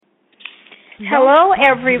Hello,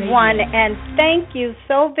 everyone, and thank you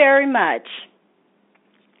so very much.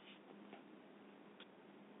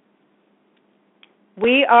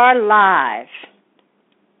 We are live,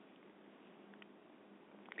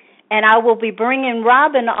 and I will be bringing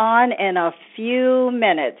Robyn on in a few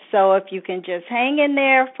minutes. So if you can just hang in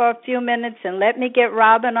there for a few minutes and let me get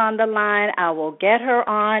Robyn on the line, I will get her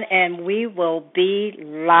on, and we will be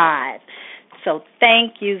live. So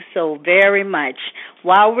thank you so very much.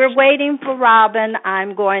 While we're waiting for Robyn,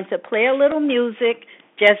 I'm going to play a little music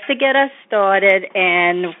just to get us started,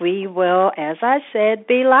 and we will, as I said,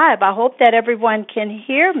 be live. I hope that everyone can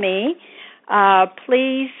hear me.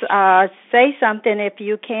 Please say something if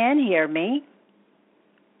you can hear me.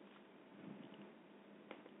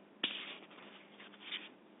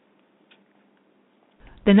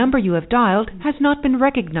 The number you have dialed has not been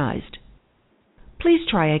recognized. Please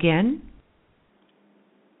try again.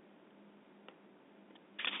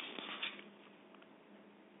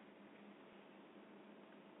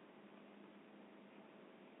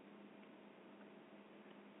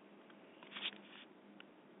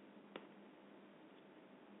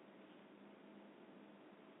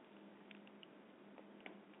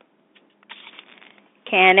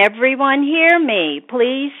 Can everyone hear me?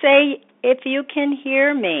 Please say if you can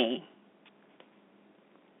hear me.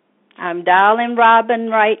 I'm dialing Robyn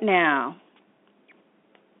right now.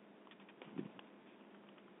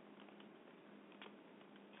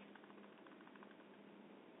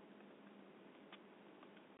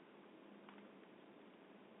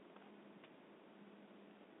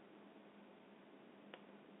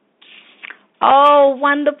 Oh,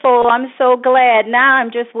 wonderful. I'm so glad. Now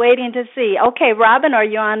I'm just waiting to see. Okay, Robyn, are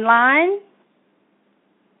you online?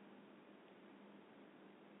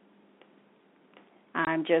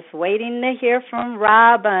 I'm just waiting to hear from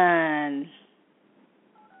Robyn.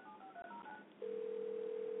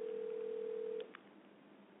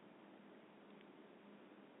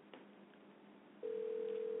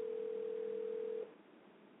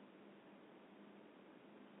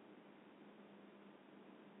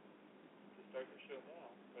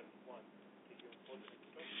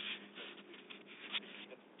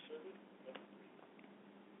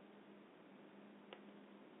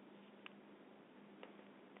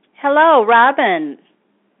 Hello, Robyn.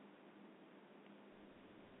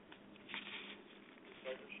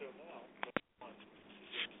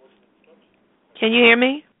 Can you hear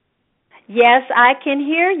me? Yes, I can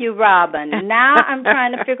hear you, Robyn. Now I'm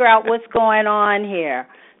trying to figure out what's going on here.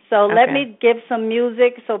 So let me give some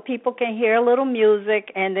music so people can hear a little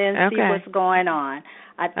music and then see what's going on.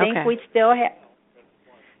 I think we still have...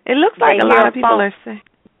 It looks like a lot of people are saying...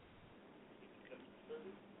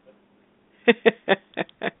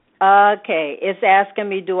 Okay, it's asking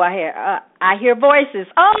me, do I hear? I hear voices.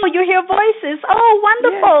 Oh, you hear voices. Oh,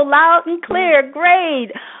 wonderful, loud and clear.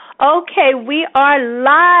 Great. Okay, we are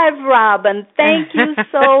live, Robyn. Thank you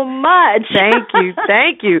so much.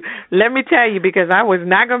 Thank you. Let me tell you, because I was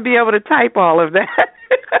not going to be able to type all of that.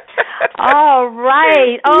 All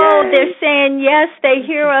right. Oh, they're saying yes, they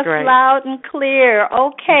hear us loud and clear.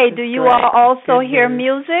 Okay, do you all also hear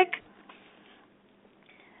music?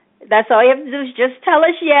 That's all you have to do is just tell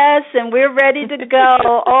us yes, and we're ready to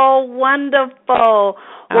go. Oh, wonderful.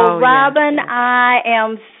 Well, Robyn, I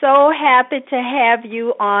am so happy to have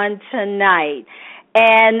you on tonight.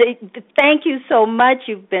 And thank you so much.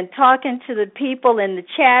 You've been talking to the people in the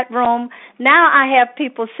chat room. Now I have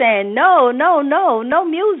people saying, no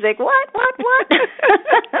music. What?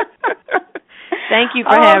 Thank you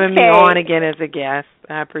for having me on again as a guest.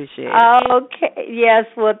 I appreciate it. Okay. Yes,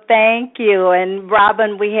 well, thank you. And,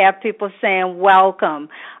 Robyn, we have people saying welcome.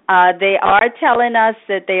 They are telling us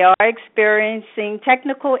that they are experiencing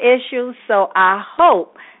technical issues, so I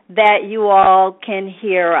hope that you all can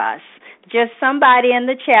hear us. Just somebody in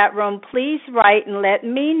the chat room, please write and let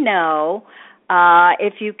me know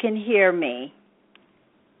if you can hear me.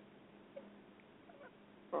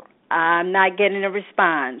 I'm not getting a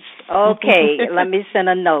response. Okay, let me send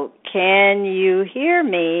a note. Can you hear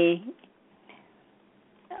me?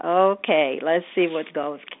 Okay, let's see what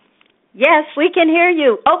goes. Yes, we can hear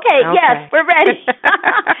you. Okay. Yes, we're ready.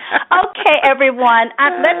 Okay, everyone.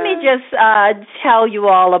 Let me just tell you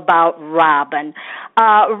all about Robyn.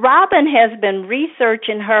 Robyn has been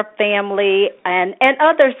researching her family and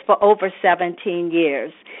others for over 17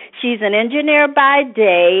 years. She's an engineer by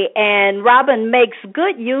day, and Robyn makes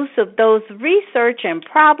good use of those research and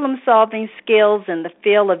problem-solving skills in the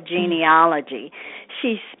field of genealogy.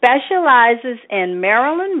 She specializes in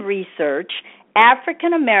Maryland research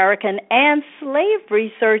African American and slave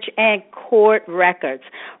research and court records.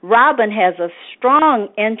 Robyn has a strong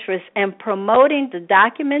interest in promoting the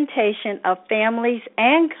documentation of families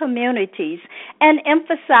and communities and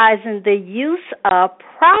emphasizing the use of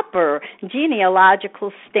proper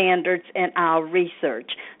genealogical standards in our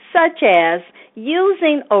research, such as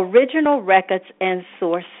using original records and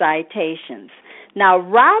source citations. Now,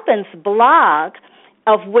 Robyn's blog,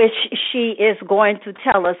 of which she is going to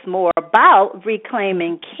tell us more about,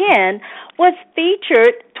 Reclaiming Kin, was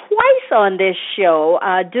featured twice on this show.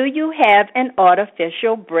 Do You Have an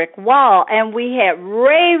Artificial Brick Wall? And we had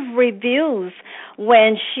rave reviews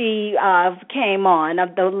when she came on.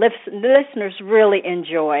 The listeners really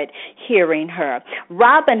enjoyed hearing her.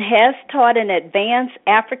 Robyn has taught an advanced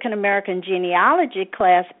African American genealogy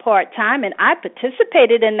class part-time, and I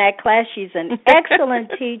participated in that class. She's an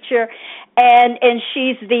excellent teacher, and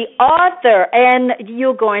she's the author, and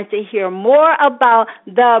you're going to hear more about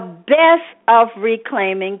the best of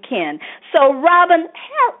Reclaiming Kin. So, Robyn,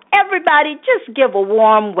 everybody just give a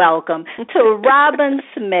warm welcome to Robyn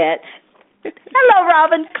Smith. Hello,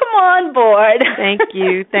 Robyn. Come on board. Thank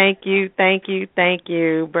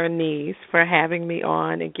you, Bernice, for having me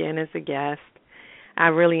on again as a guest. I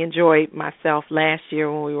really enjoyed myself last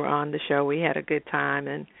year when we were on the show. We had a good time,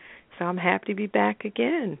 and so I'm happy to be back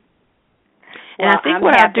again. Well, and I think I'm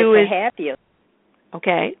what happy I'll do to is have you.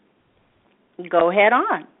 Okay. Go ahead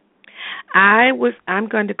on. I'm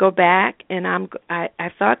going to go back, and I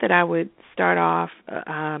thought that I would start off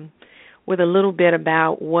with a little bit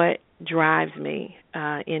about what drives me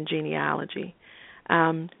in genealogy.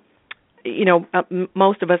 Most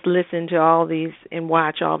of us listen to all these and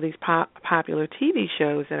watch all these popular TV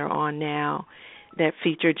shows that are on now that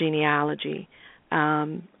feature genealogy.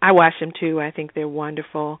 I watch them too. I think they're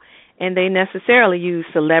wonderful, and they necessarily use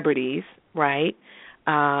celebrities, right?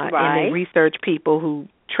 And they research people who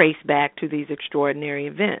trace back to these extraordinary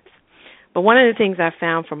events. But one of the things I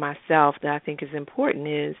found for myself that I think is important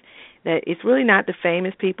is that it's really not the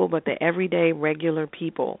famous people, but the everyday, regular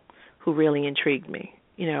people who really intrigued me.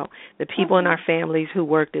 The people in our families who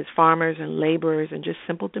worked as farmers and laborers and just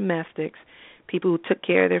simple domestics, people who took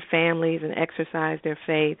care of their families and exercised their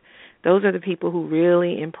faith. Those are the people who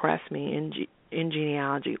really impress me in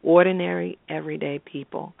genealogy, ordinary, everyday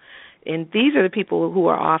people. And these are the people who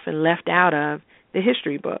are often left out of the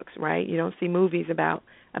history books, right? You don't see movies about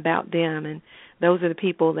them, and those are the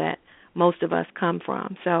people that most of us come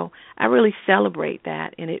from. So I really celebrate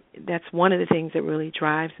that, and that's one of the things that really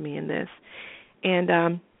drives me in this.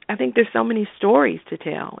 And I think there's so many stories to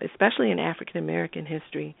tell, especially in African American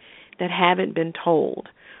history, that haven't been told,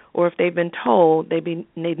 or if they've been told, they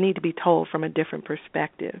need to be told from a different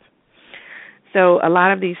perspective. So a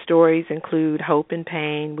lot of these stories include hope and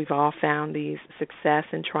pain. We've all found these, success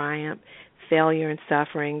and triumph, failure and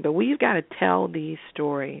suffering, but we've got to tell these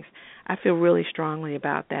stories. I feel really strongly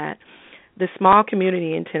about that. The small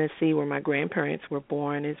community in Tennessee where my grandparents were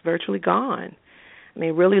born is virtually gone. I mean,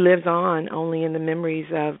 it really lives on only in the memories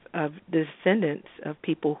of the descendants of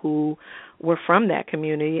people who were from that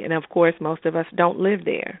community, and of course most of us don't live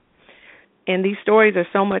there. And these stories are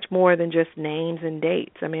so much more than just names and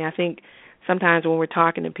dates. I mean, I think sometimes when we're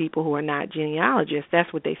talking to people who are not genealogists,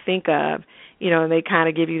 that's what they think of, and they kind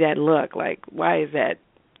of give you that look like, why is that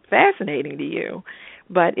fascinating to you?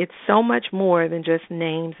 But it's so much more than just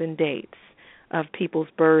names and dates of people's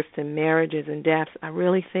births and marriages and deaths. I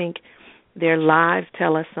really think their lives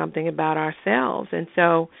tell us something about ourselves. And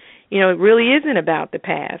so, it really isn't about the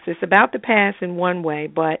past. It's about the past in one way,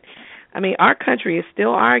 but I mean, our country is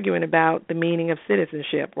still arguing about the meaning of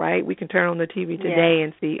citizenship, right? We can turn on the TV today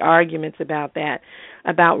and see arguments about that,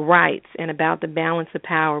 about rights and about the balance of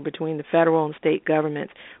power between the federal and state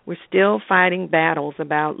governments. We're still fighting battles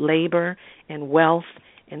about labor and wealth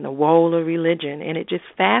and the role of religion, and it just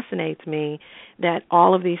fascinates me that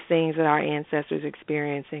all of these things that our ancestors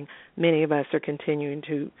experiencing, many of us are continuing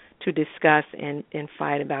to discuss and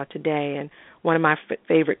fight about today. And one of my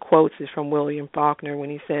favorite quotes is from William Faulkner when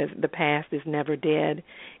he says, "The past is never dead,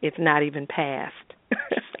 it's not even past."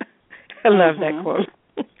 I love that quote.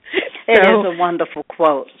 It is a wonderful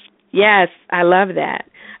quote. Yes, I love that.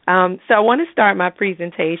 So I want to start my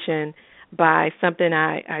presentation by something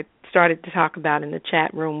I started to talk about in the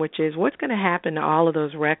chat room, which is what's going to happen to all of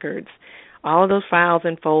those records, all of those files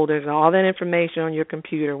and folders, and all that information on your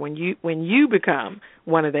computer when you become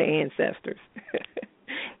one of the ancestors.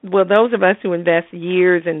 Well, those of us who invest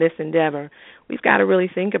years in this endeavor, we've got to really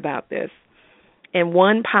think about this. And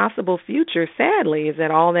one possible future, sadly, is that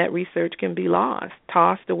all that research can be lost,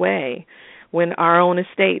 tossed away when our own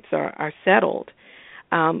estates are settled.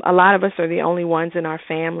 A lot of us are the only ones in our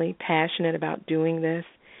family passionate about doing this.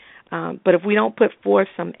 But if we don't put forth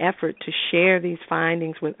some effort to share these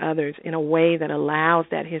findings with others in a way that allows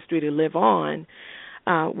that history to live on,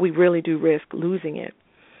 we really do risk losing it.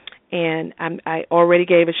 And I already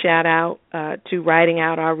gave a shout out to writing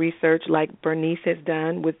out our research like Bernice has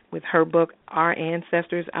done with her book, Our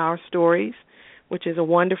Ancestors, Our Stories, which is a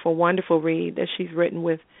wonderful, wonderful read that she's written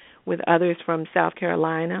with others from South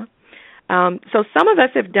Carolina. So some of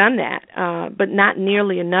us have done that, but not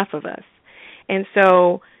nearly enough of us. And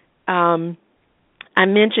so I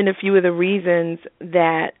mentioned a few of the reasons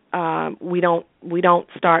that we don't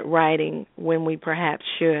start writing when we perhaps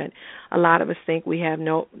should. A lot of us think we have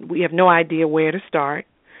no idea where to start.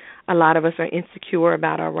 A lot of us are insecure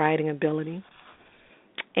about our writing ability.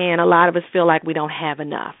 And a lot of us feel like we don't have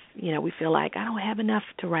enough. We feel like I don't have enough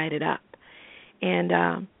to write it up. And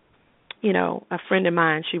a friend of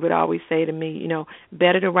mine, she would always say to me,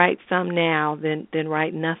 better to write some now than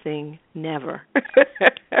write nothing never.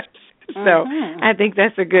 So I think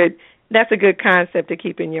that's a good concept to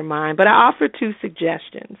keep in your mind. But I offer 2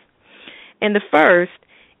 suggestions. And the first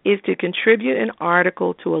is to contribute an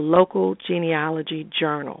article to a local genealogy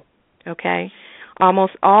journal. Okay?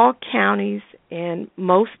 Almost all counties and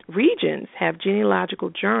most regions have genealogical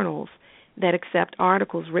journals that accept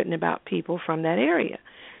articles written about people from that area.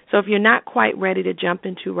 So if you're not quite ready to jump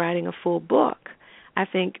into writing a full book, I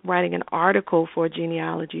think writing an article for a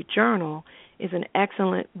genealogy journal is an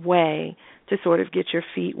excellent way to sort of get your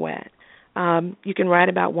feet wet. You can write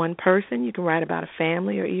about one person, you can write about a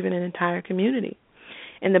family, or even an entire community.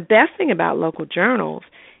 And the best thing about local journals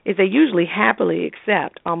is they usually happily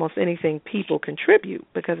accept almost anything people contribute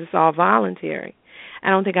because it's all voluntary. I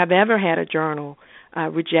don't think I've ever had a journal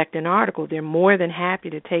reject an article. They're more than happy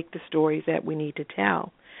to take the stories that we need to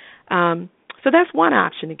tell. So that's one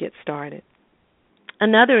option to get started.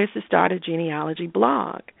 Another is to start a genealogy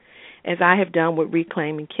blog, as I have done with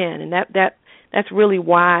Reclaiming Kin, and that's really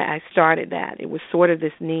why I started that. It was sort of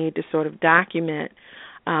this need to sort of document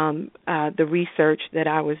the research that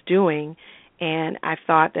I was doing, and I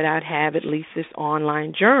thought that I'd have at least this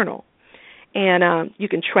online journal. And you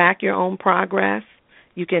can track your own progress.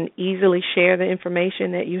 You can easily share the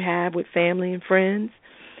information that you have with family and friends.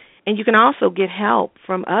 And you can also get help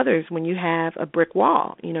from others when you have a brick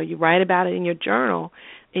wall. You write about it in your journal,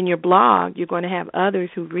 in your blog. You're going to have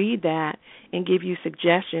others who read that and give you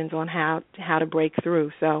suggestions on how to break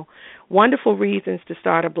through. So wonderful reasons to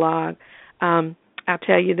start a blog. I'll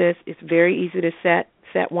tell you this, it's very easy to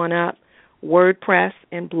set one up. WordPress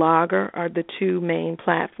and Blogger are the 2 main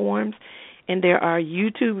platforms. And there are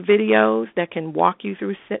YouTube videos that can walk you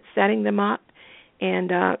through setting them up.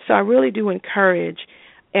 And so I really do encourage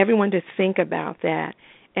everyone to think about that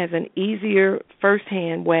as an easier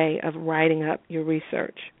first-hand way of writing up your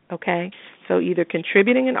research, okay? So either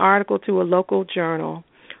contributing an article to a local journal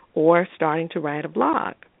or starting to write a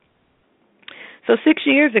blog. So 6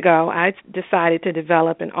 years ago, I decided to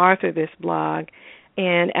develop and author this blog,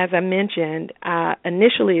 and as I mentioned,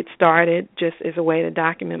 initially it started just as a way to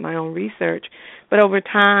document my own research, but over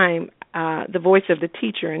time, the voice of the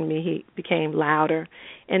teacher in me became louder,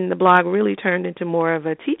 and the blog really turned into more of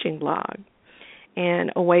a teaching blog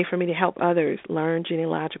and a way for me to help others learn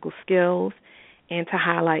genealogical skills and to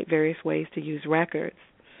highlight various ways to use records.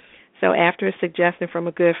 So after a suggestion from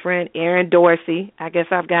a good friend, Erin Dorsey, I guess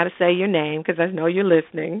I've got to say your name because I know you're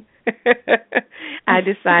listening, I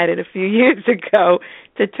decided a few years ago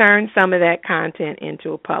to turn some of that content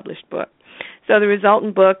into a published book. So the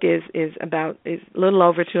resultant book is a little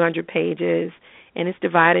over 200 pages, and it's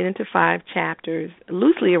divided into 5 chapters,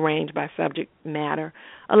 loosely arranged by subject matter.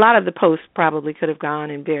 A lot of the posts probably could have gone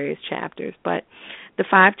in various chapters, but the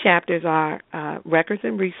 5 chapters are records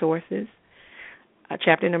and resources.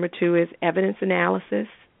 Chapter number 2 is evidence analysis.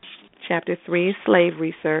 Chapter 3 is slave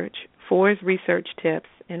research. 4 is research tips,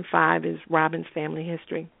 and 5 is Robyn's family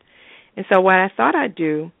history. And so what I thought I'd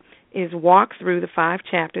do is walk through the 5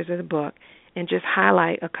 chapters of the book and just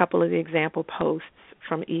highlight a couple of the example posts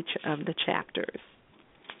from each of the chapters.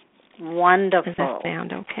 Wonderful. Does that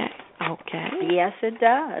sound okay? Okay. Yes, it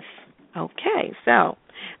does. Okay, so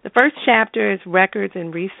the first chapter is records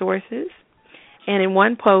and resources. And in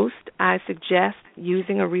one post, I suggest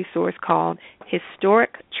using a resource called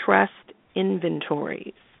Historic Trust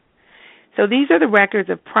Inventories. So these are the records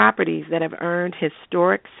of properties that have earned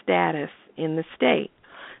historic status in the state.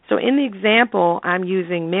 So in the example, I'm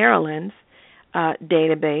using Maryland's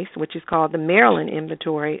database, which is called the Maryland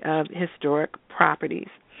Inventory of Historic Properties.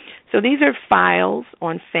 So these are files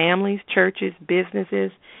on families, churches,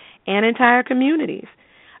 businesses, and entire communities.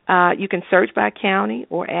 You can search by county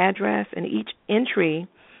or address, and each entry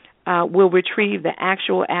will retrieve the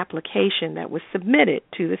actual application that was submitted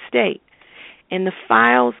to the state. And the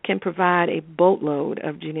files can provide a boatload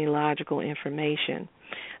of genealogical information.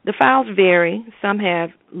 The files vary. Some have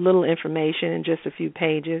little information in just a few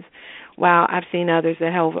pages, while I've seen others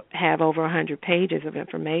that have over 100 pages of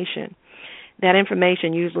information. That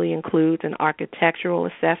information usually includes an architectural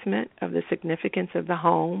assessment of the significance of the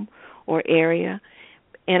home or area,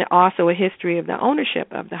 and also a history of the ownership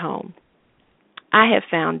of the home. I have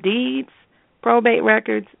found deeds, probate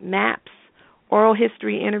records, maps, oral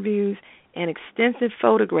history interviews, and extensive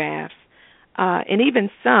photographs, and even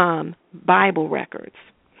some Bible records.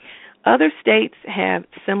 Other states have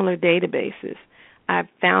similar databases. I've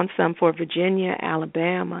found some for Virginia,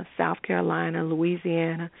 Alabama, South Carolina,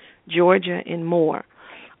 Louisiana, Georgia, and more.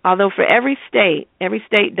 Although for every state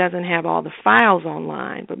doesn't have all the files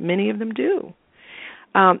online, but many of them do.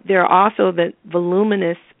 There are also the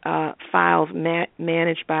voluminous files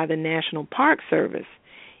managed by the National Park Service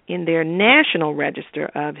in their National Register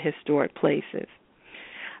of Historic Places.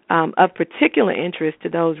 Of particular interest to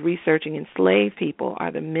those researching enslaved people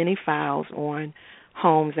are the many files on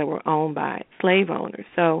homes that were owned by slave owners.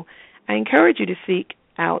 So I encourage you to seek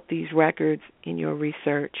out these records in your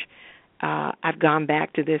research. I've gone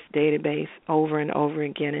back to this database over and over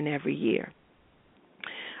again and every year.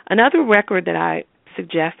 Another record that I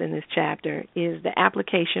suggest in this chapter is the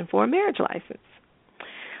application for a marriage license.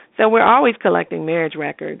 So we're always collecting marriage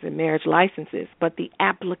records and marriage licenses, but the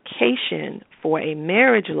application for a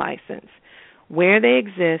marriage license, where they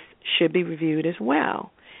exist, should be reviewed as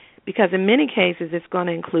well, because in many cases it's going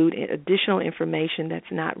to include additional information that's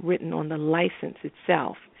not written on the license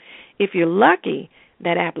itself. If you're lucky,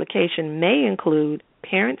 that application may include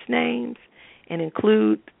parents' names and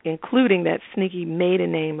including that sneaky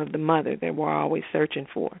maiden name of the mother that we're always searching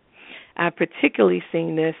for. I've particularly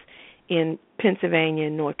seen this in Pennsylvania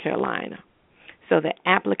and North Carolina. So the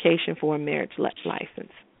application for a marriage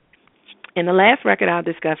license. And the last record I'll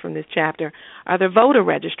discuss from this chapter are the voter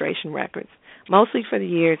registration records, mostly for the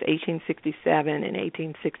years 1867 and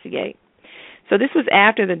 1868. So this was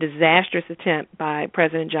after the disastrous attempt by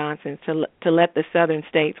President Johnson to let the southern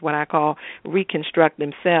states, what I call, reconstruct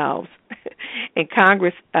themselves. And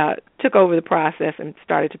Congress took over the process and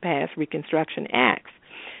started to pass Reconstruction Acts.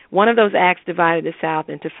 One of those acts divided the South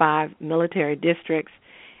into 5 military districts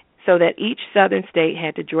so that each southern state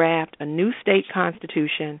had to draft a new state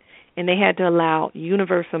constitution, and they had to allow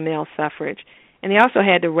universal male suffrage, and they also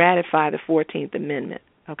had to ratify the 14th Amendment,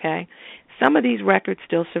 okay? Some of these records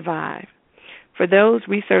still survive. For those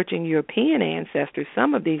researching European ancestors,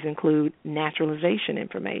 some of these include naturalization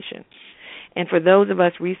information. And for those of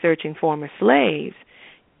us researching former slaves,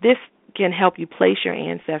 this can help you place your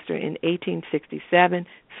ancestor in 1867,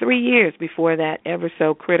 3 years before that ever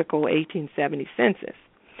so critical 1870 census.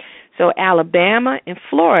 So Alabama and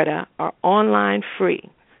Florida are online free.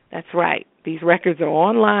 That's right. These records are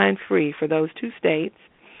online free for those 2 states.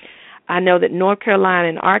 I know that North Carolina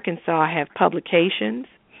and Arkansas have publications.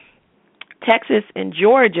 Texas and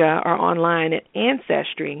Georgia are online at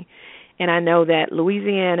Ancestry, and I know that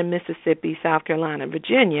Louisiana, Mississippi, South Carolina, and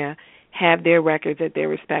Virginia have their records at their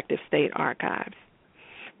respective state archives.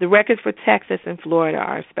 The records for Texas and Florida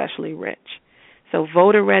are especially rich. So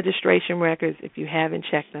voter registration records, if you haven't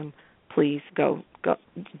checked them, please go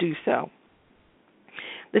do so.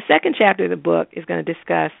 The second chapter of the book is going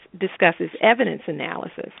to discusses evidence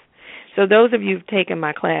analysis. So those of you who've taken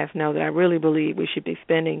my class know that I really believe we should be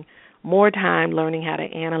spending more time learning how to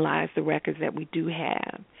analyze the records that we do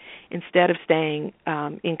have instead of staying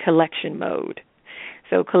in collection mode.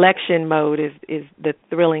 So collection mode is the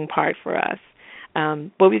thrilling part for us.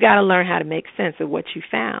 But we got to learn how to make sense of what you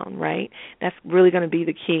found, right? That's really going to be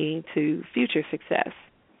the key to future success.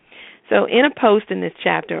 So in a post in this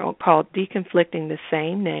chapter called Deconflicting the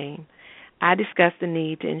Same Name, I discuss the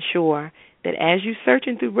need to ensure that as you're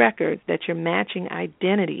searching through records that you're matching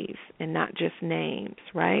identities and not just names,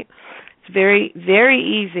 right? It's very, very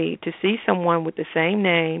easy to see someone with the same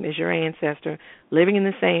name as your ancestor living in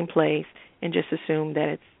the same place and just assume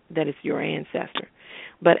that it's your ancestor.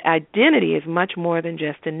 But identity is much more than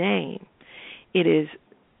just a name. It is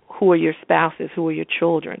who are your spouses, who are your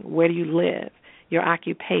children, where do you live, your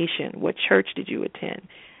occupation, what church did you attend,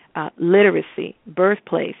 literacy,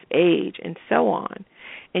 birthplace, age, and so on.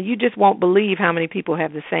 And you just won't believe how many people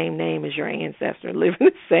have the same name as your ancestor, live in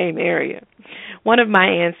the same area. One of my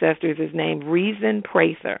ancestors is named Reason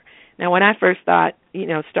Prather. Now, when I first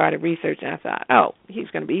started researching, I thought, oh, he's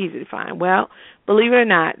going to be easy to find. Well, believe it or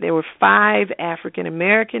not, there were 5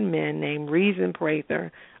 African-American men named Reason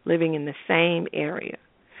Prather living in the same area.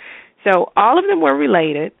 So all of them were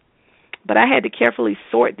related, but I had to carefully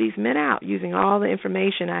sort these men out using all the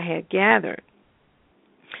information I had gathered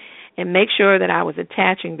and make sure that I was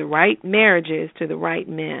attaching the right marriages to the right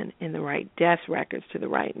men and the right death records to the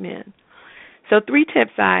right men. So 3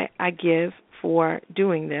 tips I give for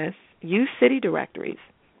doing this: use city directories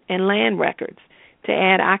and land records to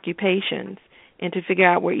add occupations and to figure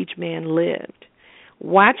out where each man lived.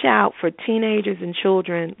 Watch out for teenagers and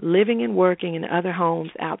children living and working in other homes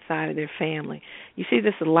outside of their family. You see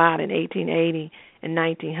this a lot in 1880 and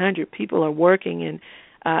 1900. People are working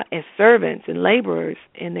as servants and laborers,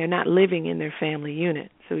 and they're not living in their family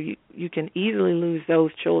unit. So you can easily lose those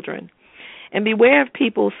children. And beware of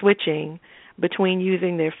people switching between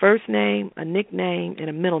using their first name, a nickname, and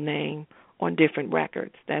a middle name on different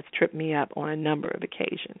records. That's tripped me up on a number of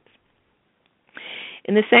occasions.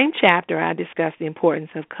 In the same chapter, I discussed the importance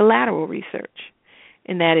of collateral research,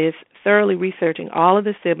 and that is thoroughly researching all of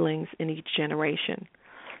the siblings in each generation.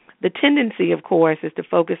 The tendency, of course, is to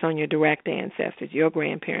focus on your direct ancestors, your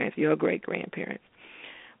grandparents, your great-grandparents.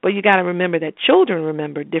 But you got to remember that children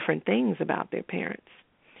remember different things about their parents.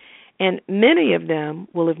 And many of them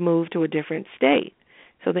will have moved to a different state.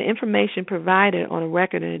 So the information provided on a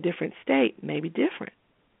record in a different state may be different.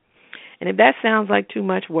 And if that sounds like too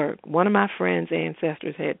much work, one of my friend's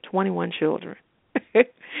ancestors had 21 children.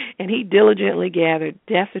 And he diligently gathered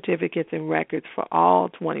death certificates and records for all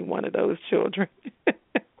 21 of those children.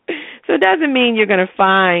 So it doesn't mean you're going to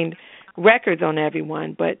find records on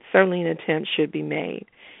everyone, but certainly an attempt should be made.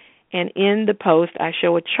 And in the post, I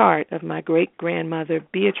show a chart of my great-grandmother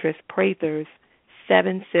Beatrice Prather's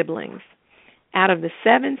 7 siblings. Out of the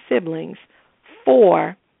 7 siblings,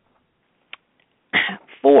 4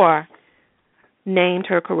 named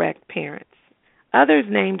her correct parents. Others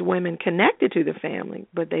named women connected to the family,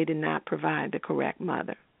 but they did not provide the correct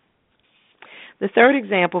mother. The third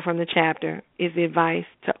example from the chapter is the advice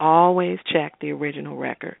to always check the original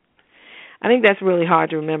record. I think that's really hard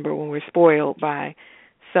to remember when we're spoiled by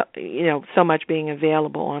so much being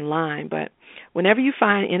available online. But whenever you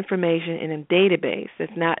find information in a database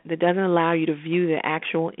that doesn't allow you to view the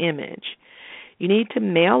actual image, you need to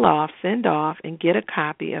mail off, send off, and get a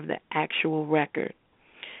copy of the actual record.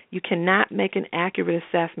 You cannot make an accurate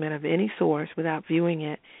assessment of any source without viewing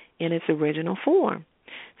it in its original form.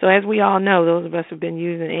 So as we all know, those of us who have been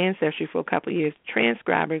using Ancestry for a couple of years,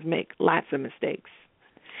 transcribers make lots of mistakes.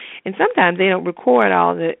 And sometimes they don't record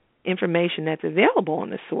all the information that's available on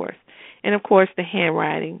the source. And, of course, the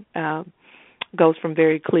handwriting goes from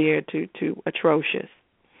very clear to atrocious.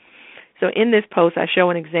 So in this post, I show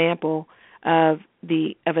an example of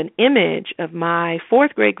an image of my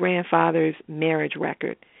 4th great-grandfather's marriage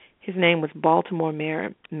record. His name was Baltimore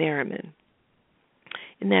Merriman.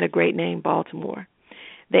 Isn't that a great name, Baltimore?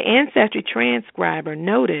 The Ancestry transcriber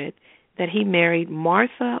noted that he married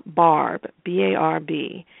Martha Barb,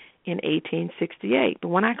 B-A-R-B, in 1868. But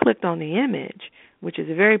when I clicked on the image, which is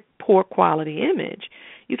a very poor quality image,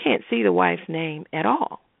 you can't see the wife's name at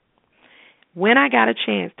all. When I got a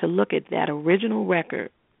chance to look at that original record,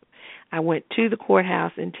 I went to the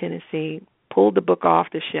courthouse in Tennessee, pulled the book off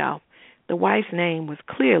the shelf. The wife's name was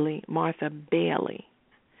clearly Martha Bailey.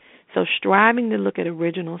 So striving to look at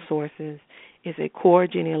original sources is a core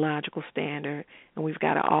genealogical standard, and we've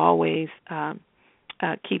got to always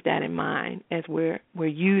keep that in mind as we're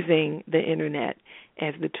using the Internet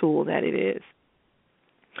as the tool that it is.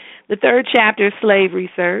 The third chapter is slave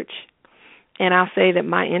research, and I'll say that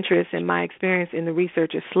my interest and my experience in the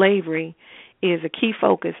research of slavery is a key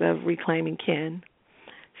focus of reclaiming kin.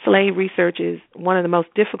 Slave research is one of the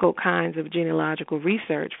most difficult kinds of genealogical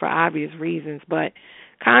research for obvious reasons, but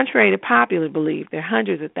contrary to popular belief, there are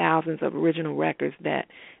hundreds of thousands of original records that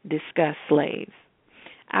discuss slaves.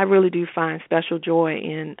 I really do find special joy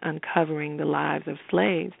in uncovering the lives of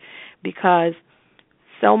slaves because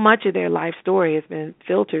so much of their life story has been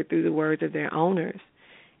filtered through the words of their owners.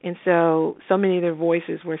 And so many of their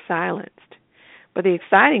voices were silenced. But the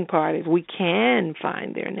exciting part is we can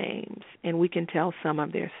find their names and we can tell some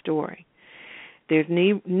of their story. There's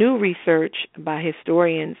new research by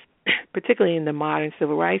historians, particularly in the modern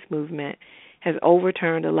civil rights movement, has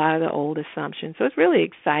overturned a lot of the old assumptions. So it's really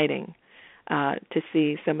exciting to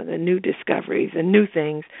see some of the new discoveries and new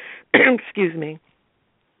things,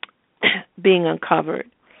 being uncovered.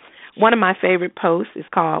 One of my favorite posts is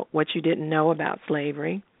called What You Didn't Know About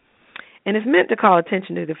Slavery. And it's meant to call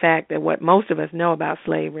attention to the fact that what most of us know about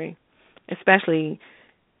slavery, especially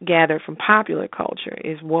gathered from popular culture,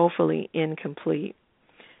 is woefully incomplete.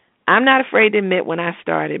 I'm not afraid to admit when I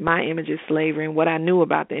started, my image of slavery and what I knew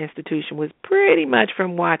about the institution was pretty much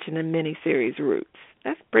from watching the miniseries Roots.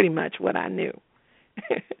 That's pretty much what I knew.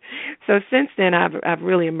 So since then, I've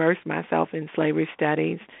really immersed myself in slavery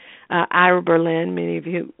studies. Ira Berlin, many of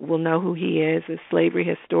you will know who he is, a slavery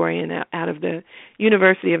historian out of the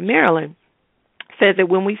University of Maryland, says that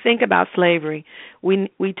when we think about slavery, we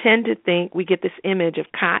tend to think, we get this image of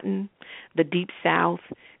cotton, the Deep South,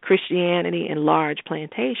 Christianity, and large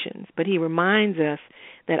plantations. But he reminds us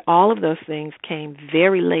that all of those things came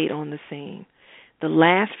very late on the scene. The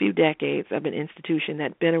last few decades of an institution that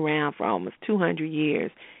had been around for almost 200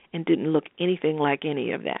 years and didn't look anything like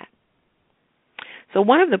any of that. So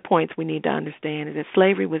one of the points we need to understand is that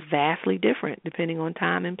slavery was vastly different depending on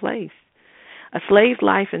time and place. A slave's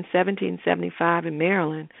life in 1775 in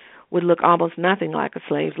Maryland would look almost nothing like a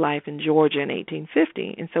slave's life in Georgia in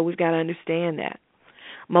 1850, and so we've got to understand that.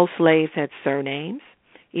 Most slaves had surnames,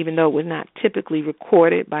 even though it was not typically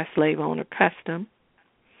recorded by slave owner custom.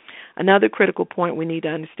 Another critical point we need to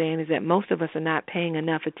understand is that most of us are not paying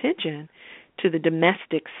enough attention to the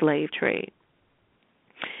domestic slave trade.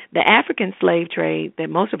 The African slave trade that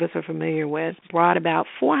most of us are familiar with brought about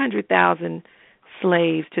 400,000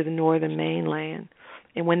 slaves to the northern mainland.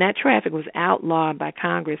 And when that traffic was outlawed by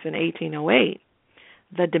Congress in 1808,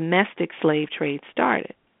 the domestic slave trade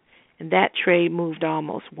started. And that trade moved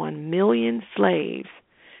almost 1 million slaves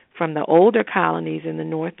from the older colonies in the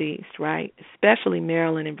Northeast, right, especially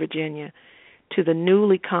Maryland and Virginia, to the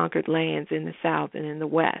newly conquered lands in the South and in the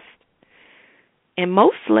West. And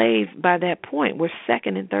most slaves by that point were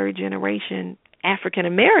second and third generation African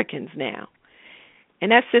Americans now.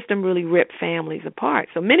 And that system really ripped families apart.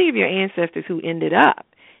 So many of your ancestors who ended up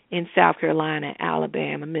in South Carolina,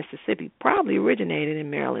 Alabama, Mississippi probably originated in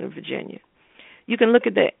Maryland and Virginia. You can look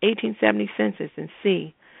at the 1870 census and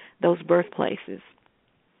see those birthplaces.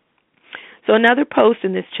 So another post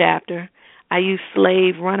in this chapter, I use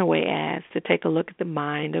slave runaway ads to take a look at the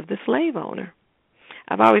mind of the slave owner.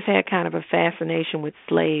 I've always had kind of a fascination with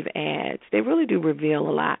slave ads. They really do reveal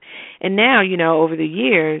a lot. And now, over the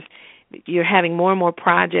years, you're having more and more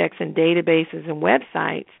projects and databases and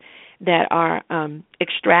websites that are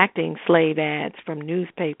extracting slave ads from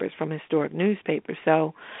newspapers, from historic newspapers.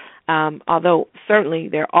 So although certainly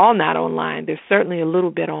they're all not online, there's certainly a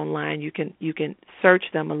little bit online. You can search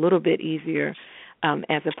them a little bit easier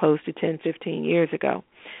as opposed to 10, 15 years ago.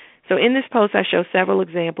 So in this post, I show several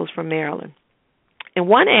examples from Maryland. And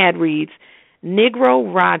one ad reads,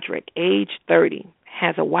 Negro Roderick, age 30,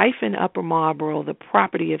 has a wife in Upper Marlboro, the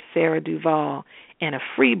property of Sarah Duval, and a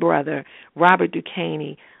free brother, Robert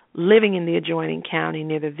Duquesne, living in the adjoining county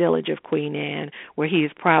near the village of Queen Anne, where he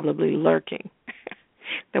is probably lurking.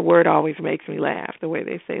 The word always makes me laugh, the way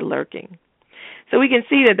they say lurking. So we can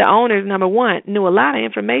see that the owners, number one, knew a lot of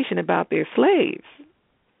information about their slaves.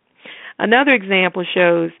 Another example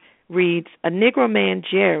reads, a Negro man,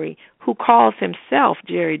 Jerry, who calls himself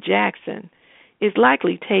Jerry Jackson, is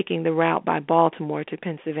likely taking the route by Baltimore to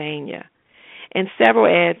Pennsylvania. And several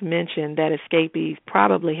ads mention that escapees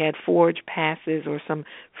probably had forged passes or some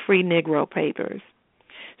free Negro papers.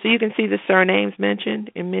 So you can see the surnames mentioned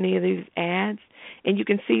in many of these ads, and you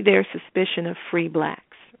can see their suspicion of free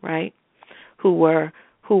blacks, right, who were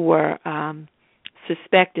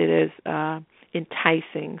suspected as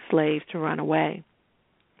enticing slaves to run away.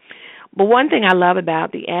 But one thing I love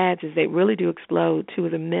about the ads is they really do explode two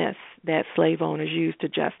of the myths that slave owners used to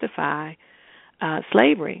justify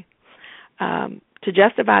slavery. To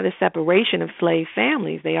justify the separation of slave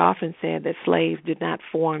families, they often said that slaves did not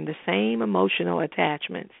form the same emotional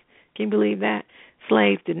attachments. Can you believe that?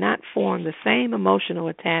 Slaves did not form the same emotional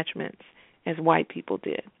attachments as white people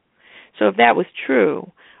did. So if that was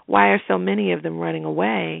true, why are so many of them running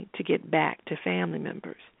away to get back to family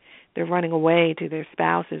members? They're running away to their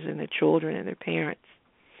spouses and their children and their parents.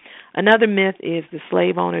 Another myth is the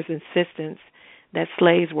slave owners' insistence that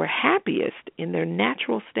slaves were happiest in their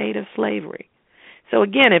natural state of slavery. So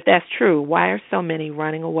again, if that's true, why are so many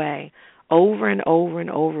running away over and over and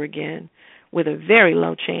over again with a very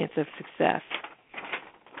low chance of success?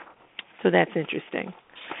 So that's interesting.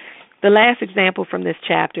 The last example from this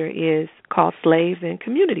chapter is called Slaves in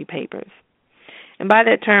Community Papers. And by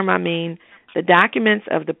that term, I mean the documents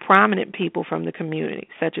of the prominent people from the community,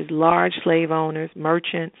 such as large slave owners,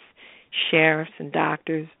 merchants, sheriffs, and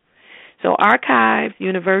doctors. So archives,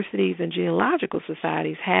 universities, and genealogical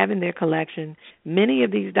societies have in their collection many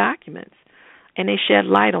of these documents, and they shed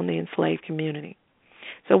light on the enslaved community.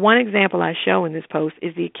 So one example I show in this post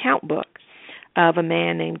is the account book of a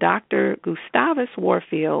man named Dr. Gustavus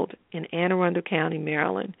Warfield in Anne Arundel County,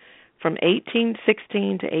 Maryland, from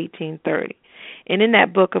 1816 to 1830. And in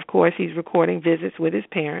that book, of course, he's recording visits with his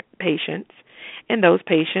patients, and those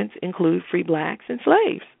patients include free blacks and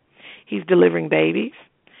slaves. He's delivering babies.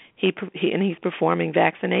 He's performing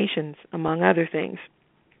vaccinations, among other things.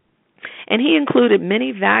 And he included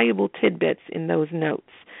many valuable tidbits in those notes,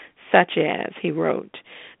 such as, he wrote,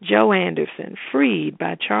 Joe Anderson, freed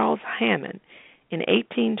by Charles Hammond in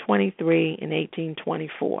 1823 and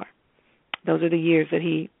 1824. Those are the years that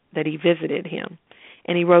he visited him.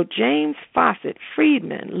 And he wrote James Fawcett,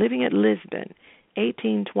 freedman, living at Lisbon,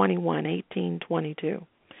 1821, 1822.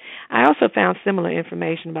 I also found similar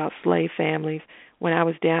information about slave families when I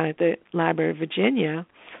was down at the Library of Virginia.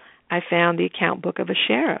 I found the account book of a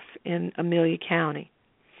sheriff in Amelia County.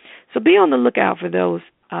 So be on the lookout for those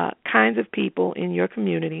kinds of people in your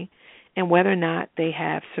community and whether or not they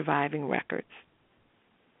have surviving records.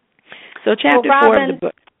 So chapter 4 of the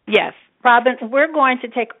book. Yes. Robyn, we're going to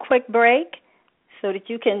take a quick break so that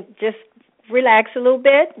you can just relax a little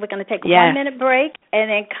bit. We're going to take a 1-minute break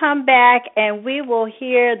and then come back and we will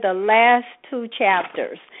hear the last 2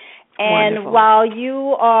 chapters. And Wonderful. While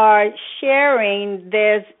you are sharing,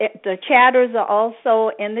 the chatters are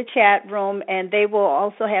also in the chat room, and they will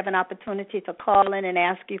also have an opportunity to call in and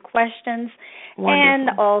ask you questions. Wonderful. And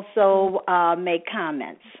also make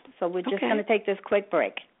comments. So we're just going to take this quick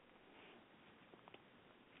break.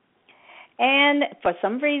 And for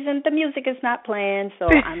some reason, the music is not playing, so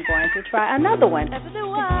I'm going to try another one.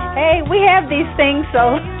 Hey, we have these things,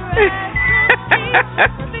 so...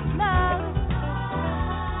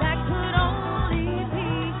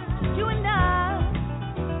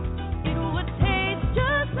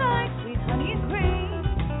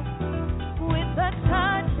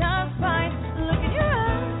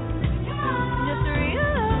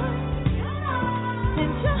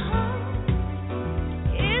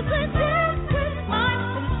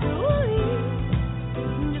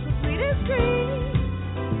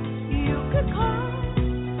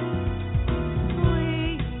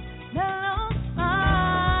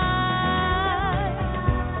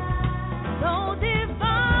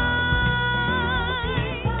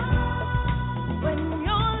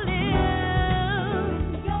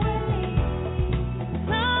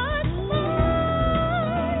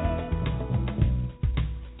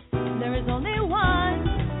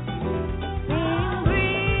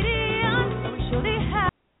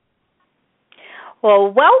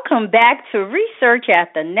 Well, welcome back to Research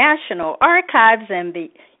at the National Archives and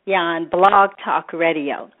Beyond Blog Talk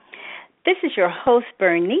Radio. This is your host,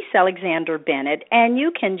 Bernice Alexander Bennett, and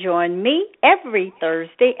you can join me every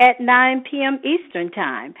Thursday at 9 p.m. Eastern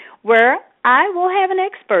Time, where I will have an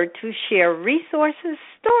expert to share resources,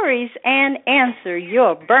 stories, and answer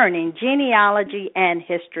your burning genealogy and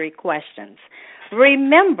history questions.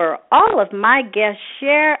 Remember, all of my guests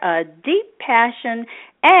share a deep passion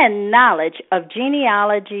and knowledge of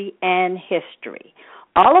genealogy and history.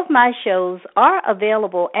 All of my shows are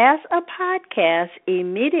available as a podcast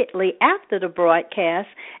immediately after the broadcast,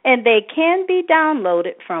 and they can be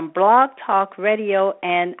downloaded from Blog Talk Radio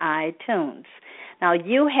and iTunes. Now,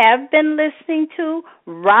 you have been listening to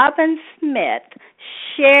Robyn Smith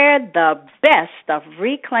share the best of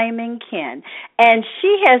Reclaiming Kin, and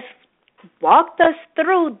she has walked us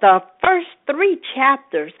through the first 3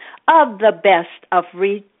 chapters of the best of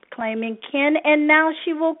Reclaiming Kin, and now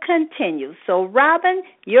she will continue. So, Robyn,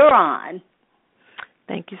 you're on.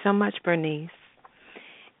 Thank you so much, Bernice.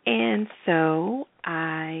 And so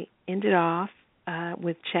I ended off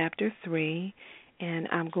with chapter 3, and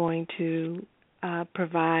I'm going to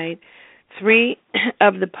provide 3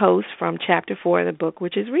 of the posts from chapter 4 of the book,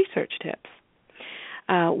 which is research tips.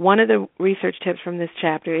 One of the research tips from this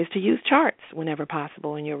chapter is to use charts whenever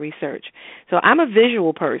possible in your research. So I'm a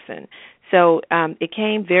visual person, so it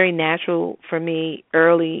came very natural for me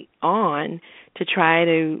early on to try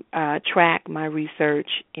to track my research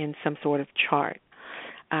in some sort of chart.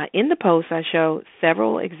 In the post, I show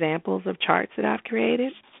several examples of charts that I've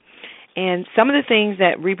created, and some of the things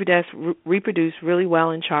that reproduce really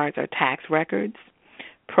well in charts are tax records,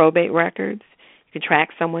 probate records. You can track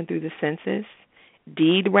someone through the census.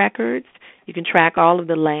 Deed records. You can track all of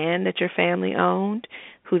the land that your family owned,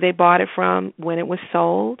 who they bought it from, when it was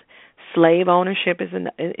sold. Slave ownership is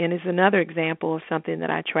another example of something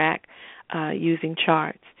that I track using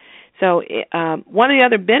charts. So one of the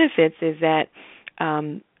other benefits is that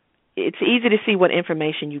it's easy to see what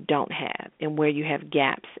information you don't have and where you have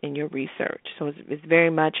gaps in your research. So it's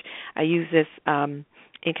very much, I use this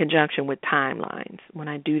in conjunction with timelines. When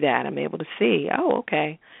I do that, I'm able to see,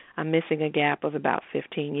 okay, I'm missing a gap of about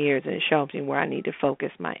 15 years, and it shows me where I need to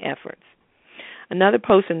focus my efforts. Another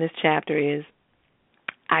post in this chapter is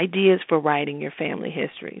ideas for writing your family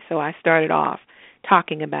history. So I started off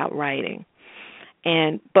talking about writing,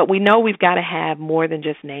 but we know we've got to have more than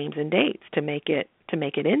just names and dates to make it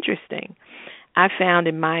interesting. I found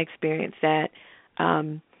in my experience that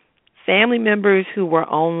family members who were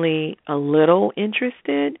only a little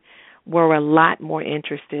interested were a lot more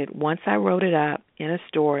interested once I wrote it up in a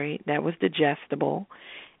story that was digestible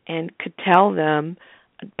and could tell them,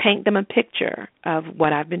 paint them a picture of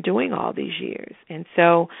what I've been doing all these years. And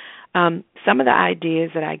so some of the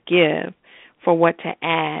ideas that I give for what to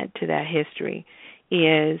add to that history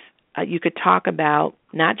is you could talk about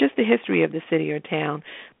not just the history of the city or town,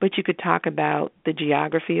 but you could talk about the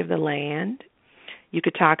geography of the land. You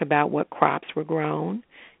could talk about what crops were grown.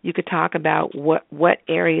 You could talk about what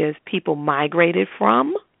areas people migrated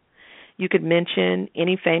from. You could mention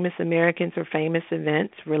any famous Americans or famous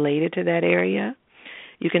events related to that area.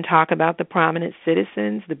 You can talk about the prominent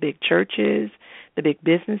citizens, the big churches, the big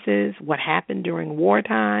businesses, what happened during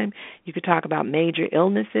wartime. You could talk about major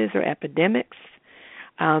illnesses or epidemics,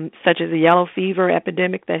 such as the yellow fever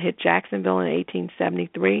epidemic that hit Jacksonville in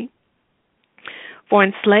 1873. For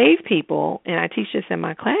enslaved people, and I teach this in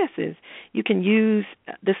my classes, you can use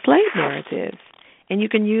the slave narratives, and you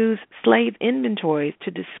can use slave inventories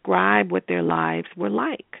to describe what their lives were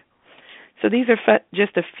like. So these are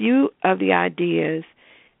just a few of the ideas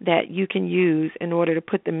that you can use in order to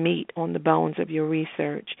put the meat on the bones of your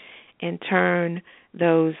research and turn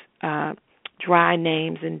those dry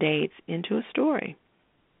names and dates into a story.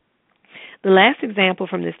 The last example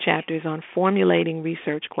from this chapter is on formulating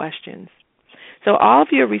research questions. So all of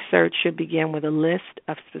your research should begin with a list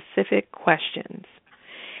of specific questions.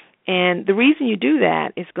 And the reason you do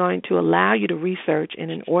that is going to allow you to research in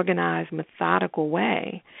an organized, methodical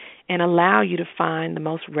way and allow you to find the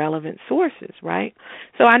most relevant sources, right?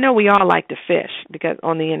 So I know we all like to fish, because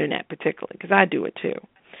on the internet particularly, because I do it too.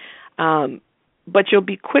 But you'll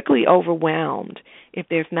be quickly overwhelmed if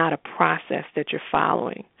there's not a process that you're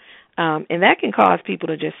following. And that can cause people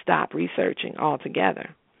to just stop researching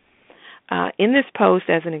altogether. In this post,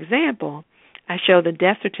 as an example, I show the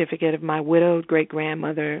death certificate of my widowed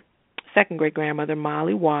great-grandmother, second great-grandmother,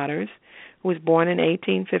 Molly Waters, who was born in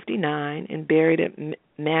 1859 and buried at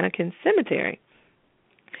Mannequin Cemetery.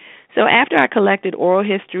 So after I collected oral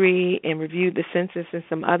history and reviewed the census and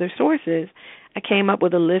some other sources, I came up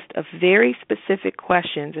with a list of very specific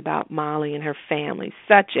questions about Molly and her family,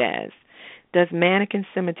 such as, does Mannequin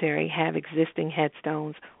Cemetery have existing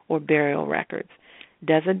headstones or burial records?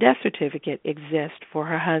 Does a death certificate exist for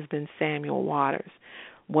her husband, Samuel Waters?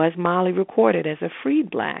 Was Molly recorded as a freed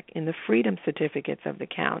black in the freedom certificates of the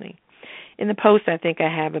county? In the post, I think I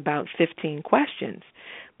have about 15 questions.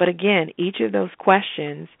 But again, each of those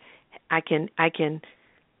questions, I can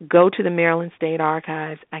go to the Maryland State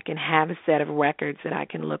Archives. I can have a set of records that I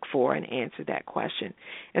can look for and answer that question.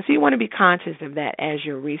 And so you want to be conscious of that as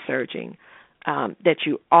you're researching, that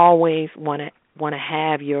you always want to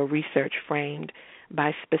have your research framed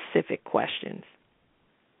by specific questions.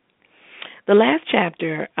 The last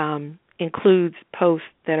chapter includes posts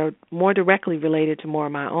that are more directly related to more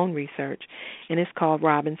of my own research, and it's called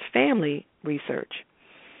Robyn's Family Research.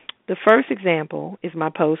 The first example is my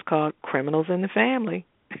post called Criminals in the Family,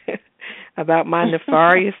 about my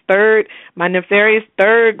nefarious third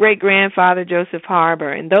great-grandfather, Joseph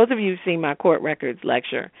Harbor. And those of you who've seen my court records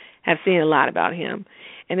lecture have seen a lot about him.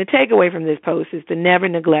 And the takeaway from this post is to never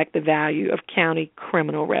neglect the value of county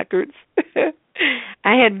criminal records.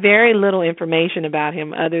 I had very little information about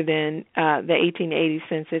him other than the 1880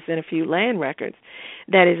 census and a few land records.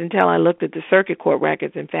 That is, until I looked at the circuit court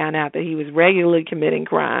records and found out that he was regularly committing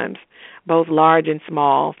crimes, both large and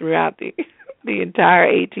small, throughout the entire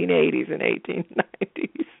 1880s and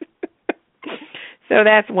 1890s. So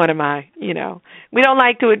that's one of my, we don't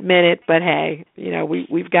like to admit it, but hey,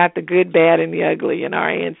 we've got the good, bad, and the ugly in our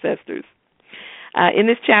ancestors. In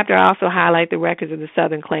this chapter, I also highlight the records of the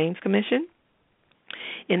Southern Claims Commission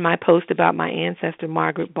in my post about my ancestor,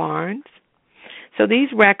 Margaret Barnes. So these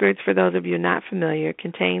records, for those of you not familiar,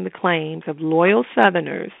 contain the claims of loyal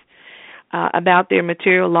Southerners about their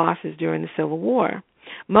material losses during the Civil War.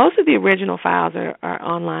 Most of the original files are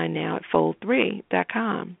online now at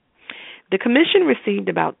fold3.com. The commission received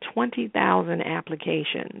about 20,000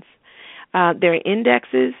 applications. There are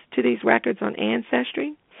indexes to these records on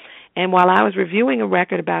Ancestry. And while I was reviewing a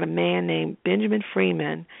record about a man named Benjamin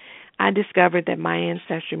Freeman, I discovered that my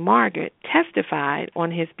ancestor, Margaret, testified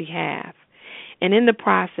on his behalf. And in the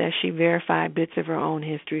process, she verified bits of her own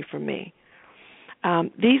history for me.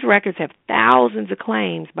 These records have thousands of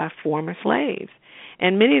claims by former slaves.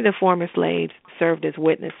 And many of the former slaves served as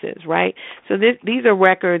witnesses, right? So these are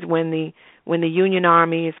records when the Union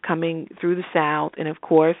Army is coming through the South and, of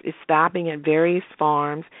course, is stopping at various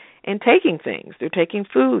farms and taking things. They're taking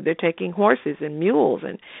food. They're taking horses and mules,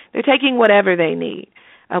 and they're taking whatever they need.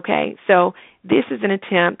 Okay, so this is an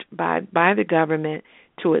attempt by the government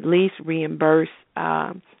to at least reimburse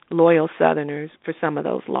loyal Southerners for some of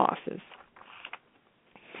those losses.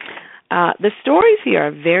 The stories here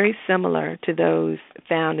are very similar to those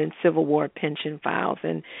found in Civil War pension files,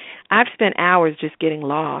 and I've spent hours just getting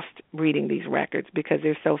lost reading these records because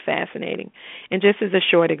they're so fascinating. And just as a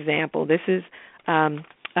short example, this is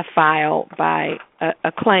a file by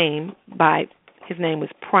a claim by, his name was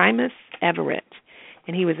Primus Everett,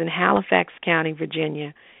 and he was in Halifax County,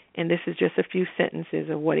 Virginia, and this is just a few sentences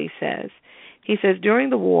of what he says. He says, during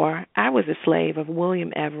the war, I was a slave of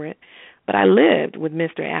William Everett, but I lived with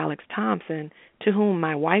Mr. Alex Thompson, to whom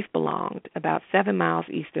my wife belonged, about 7 miles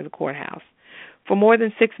east of the courthouse. For more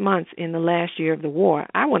than 6 months in the last year of the war,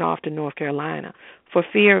 I went off to North Carolina for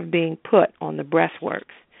fear of being put on the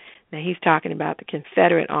breastworks. Now, he's talking about the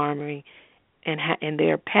Confederate Army and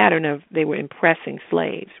their pattern of, they were impressing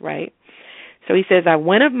slaves, right? So he says, I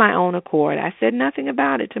went of my own accord. I said nothing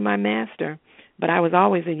about it to my master, but I was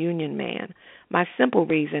always a Union man. My simple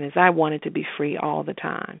reason is I wanted to be free all the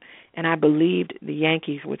time, and I believed the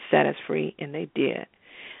Yankees would set us free, and they did.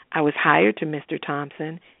 I was hired to Mr.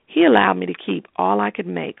 Thompson. He allowed me to keep all I could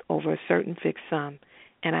make over a certain fixed sum,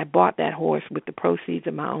 and I bought that horse with the proceeds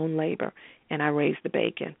of my own labor, and I raised the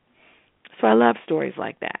bacon. So I love stories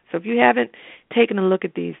like that. So if you haven't taken a look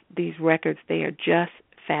at these records, they are just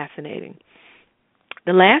fascinating.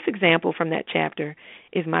 The last example from that chapter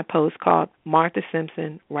is my post called Martha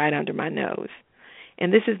Simpson, Right Under My Nose.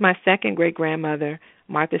 And this is my second great-grandmother,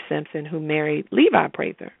 Martha Simpson, who married Levi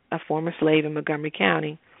Prather, a former slave in Montgomery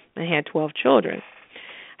County, and had 12 children.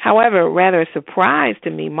 However, rather a surprise to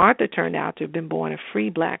me, Martha turned out to have been born a free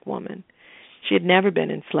black woman. She had never been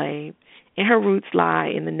enslaved, and her roots lie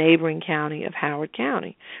in the neighboring county of Howard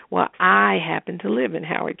County. Well, I happen to live in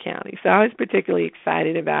Howard County, so I was particularly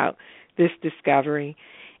excited about this discovery.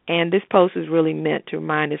 And this post is really meant to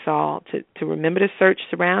remind us all to remember to search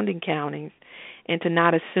surrounding counties and to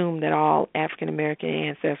not assume that all African-American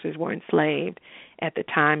ancestors were enslaved at the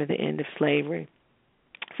time of the end of slavery.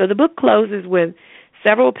 So the book closes with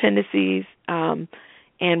several appendices and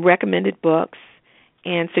recommended books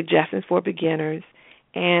and suggestions for beginners.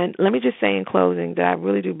 And let me just say in closing that I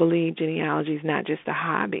really do believe genealogy is not just a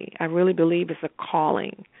hobby. I really believe it's a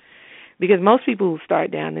calling, because most people who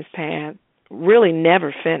start down this path really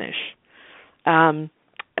never finish.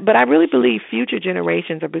 But I really believe future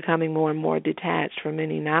generations are becoming more and more detached from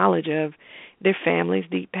any knowledge of their family's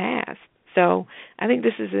deep past. So I think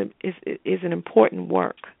this is an important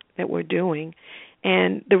work that we're doing.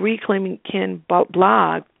 And the Reclaiming Kin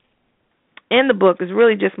blog and the book is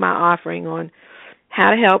really just my offering on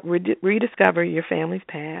how to help rediscover your family's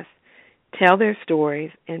past, tell their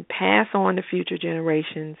stories, and pass on to future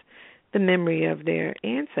generations the memory of their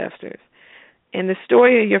ancestors. And the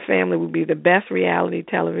story of your family will be the best reality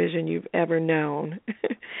television you've ever known.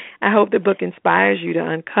 I hope the book inspires you to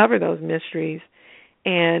uncover those mysteries,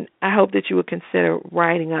 and I hope that you will consider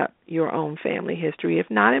writing up your own family history, if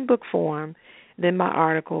not in book form, then by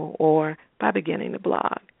article or by beginning the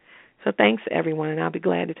blog. So thanks, everyone, and I'll be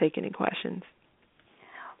glad to take any questions.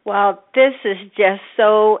 Well, this is just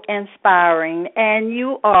so inspiring, and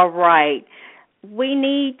you are right. We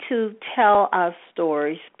need to tell our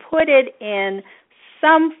stories, put it in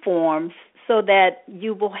some forms so that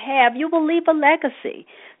you will leave a legacy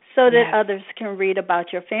so that others can read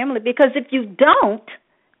about your family. Because if you don't,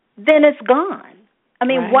 then it's gone. I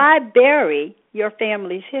mean, why bury your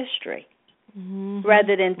family's history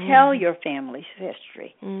rather than tell your family's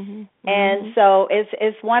history? And so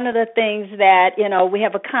it's one of the things that, we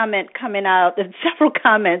have a comment coming out, several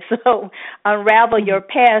comments. So Unravel Your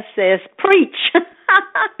Past says, preach.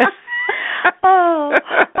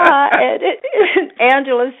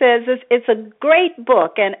 Angela says it's a great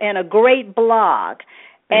book and a great blog.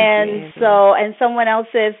 And someone else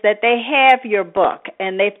says that they have your book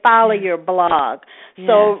and they follow your blog.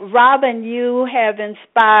 So, Robyn, you have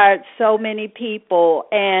inspired so many people,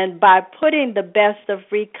 and by putting the best of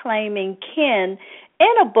Reclaiming Kin in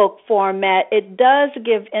a book format, it does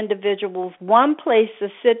give individuals one place to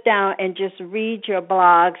sit down and just read your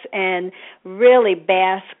blogs and really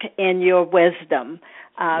bask in your wisdom.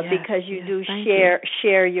 Because you do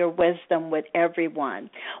share your wisdom with everyone.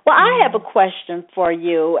 Well, I have a question for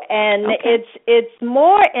you, and it's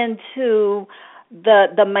more into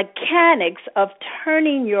the mechanics of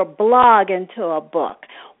turning your blog into a book.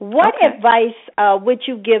 What advice would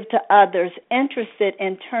you give to others interested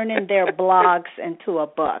in turning their blogs into a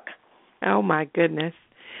book? Oh, my goodness.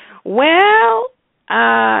 Well,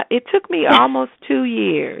 it took me almost 2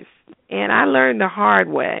 years, and I learned the hard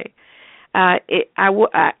way.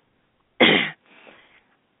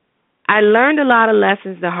 I learned a lot of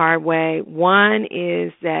lessons the hard way. One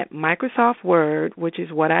is that Microsoft Word, which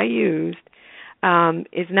is what I used,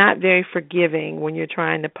 is not very forgiving when you're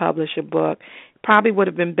trying to publish a book. Probably would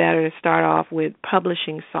have been better to start off with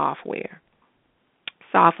publishing software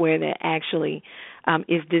that actually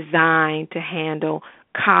is designed to handle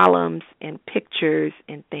columns and pictures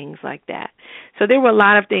and things like that. So there were a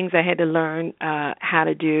lot of things I had to learn how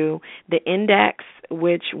to do. The index,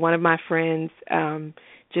 which one of my friends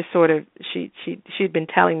just sort of, she'd been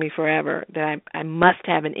telling me forever that I must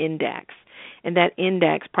have an index. And that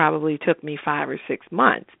index probably took me 5 or 6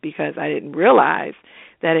 months because I didn't realize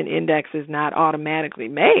that an index is not automatically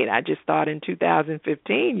made. I just thought in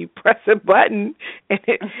 2015 you press a button and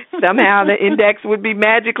somehow the index would be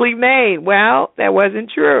magically made. Well, that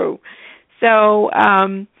wasn't true. So,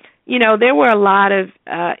 there were a lot of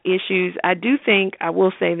issues. I do think, I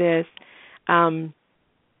will say this,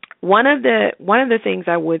 one of the things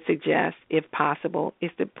I would suggest, if possible,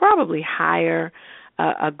 is to probably hire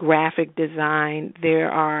a graphic design.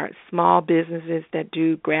 There are small businesses that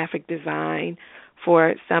do graphic design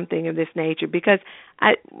for something of this nature because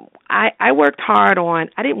I worked hard on,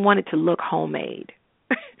 I didn't want it to look homemade.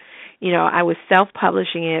 I was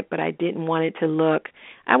self-publishing it, but I didn't want it to look,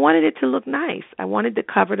 I wanted it to look nice. I wanted the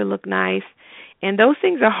cover to look nice. And those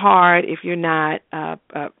things are hard if you're not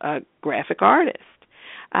a graphic artist.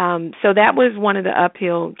 So that was one of the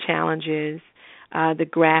uphill challenges, the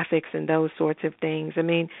graphics and those sorts of things. I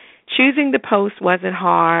mean, choosing the posts wasn't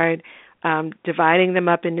hard. Dividing them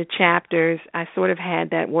up into chapters, I sort of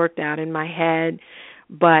had that worked out in my head.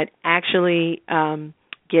 But actually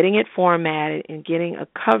getting it formatted and getting a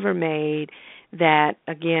cover made that,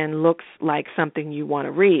 again, looks like something you want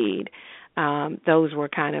to read, those were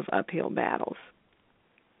kind of uphill battles.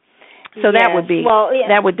 So yes.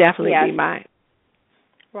 that would definitely be mine.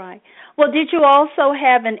 Right. Well, did you also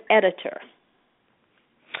have an editor?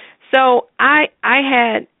 So I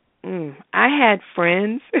had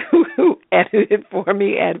friends who edited for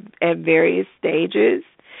me at various stages.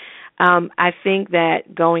 I think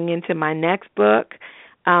that going into my next book,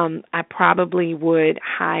 I probably would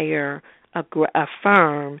hire a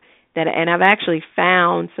firm and I've actually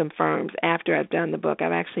found some firms after I've done the book.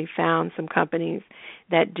 I've actually found some companies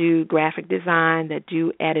that do graphic design, that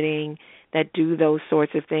do editing, that do those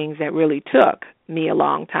sorts of things that really took me a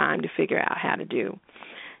long time to figure out how to do.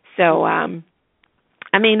 So,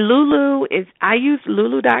 Lulu I use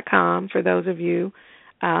Lulu.com for those of you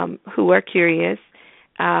who are curious.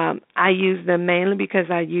 I use them mainly because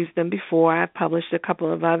I used them before. I've published a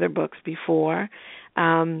couple of other books before.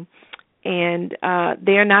 And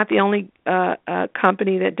they're not the only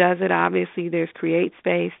company that does it. Obviously, there's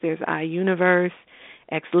CreateSpace, there's iUniverse,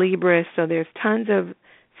 Ex Libris, so there's tons of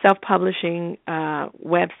self-publishing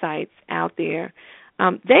websites out there.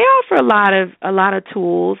 They offer a lot of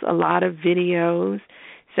tools, a lot of videos.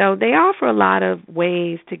 So they offer a lot of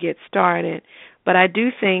ways to get started. But I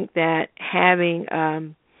do think that having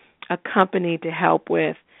a company to help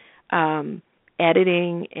with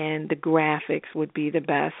editing and the graphics would be the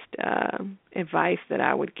best advice that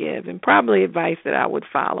I would give, and probably advice that I would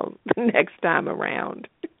follow the next time around.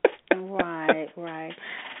 Right.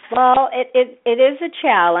 Well, it is a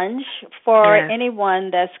challenge for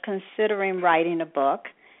anyone that's considering writing a book.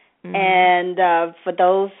 Mm-hmm. And for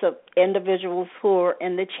those individuals who are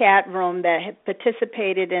in the chat room that have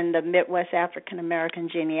participated in the Midwest African American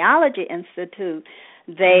Genealogy Institute,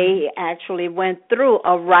 they actually went through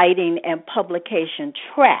a writing and publication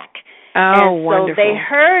track. Oh, and wonderful. So they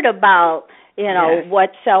heard about,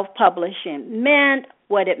 what self-publishing meant,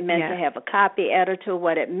 what it meant to have a copy editor,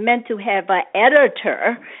 what it meant to have an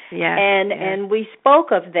editor, and we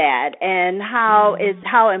spoke of that and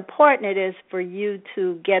how important it is for you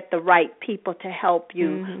to get the right people to help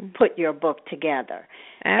you put your book together.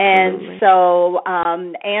 Absolutely. And so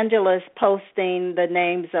Angela's posting the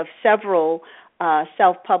names of several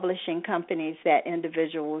self-publishing companies that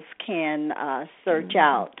individuals can search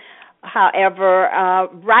out. However,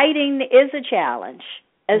 writing is a challenge,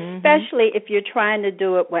 especially if you're trying to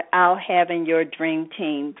do it without having your dream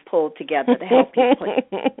team pulled together to help you put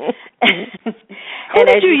it. Who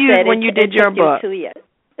did you use when you did your book?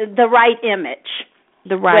 The Right Image.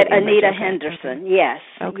 The Right with Image. Anita Henderson, yes.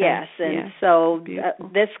 And so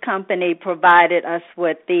this company provided us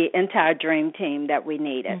with the entire dream team that we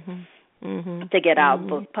needed to get our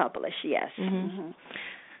book published,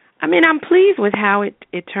 I mean, I'm pleased with how it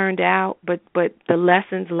turned out, but the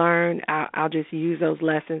lessons learned, I'll just use those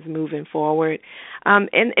lessons moving forward. And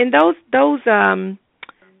those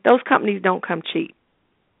companies don't come cheap.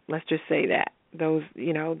 Let's just say that. Those,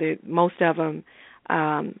 most of them,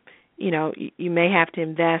 you may have to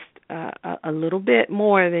invest a little bit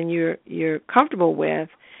more than you're comfortable with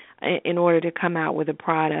in order to come out with a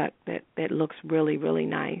product that looks really, really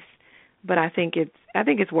nice. But I think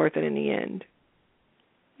it's worth it in the end.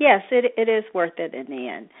 Yes, it is worth it in the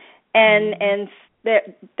end, and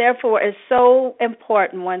therefore it's so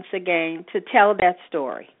important once again to tell that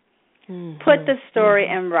story. Put the story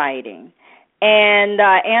in writing. And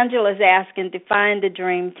Angela's asking, define the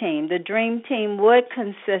dream team. The dream team would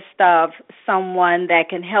consist of someone that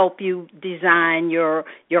can help you design your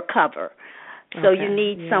cover. So you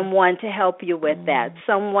need someone to help you with that,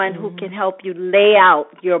 someone who can help you lay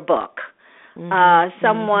out your book,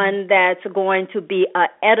 someone that's going to be an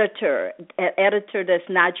editor that's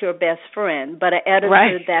not your best friend, but an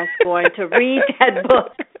editor that's going to read that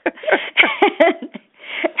book.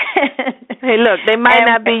 Hey, look, they might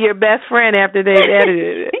not be your best friend after they've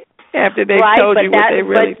edited it, after they've told you what they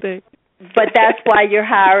really think. But that's why you're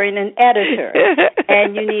hiring an editor,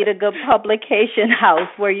 and you need a good publication house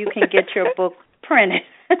where you can get your book printed.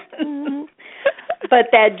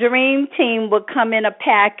 But that dream team would come in a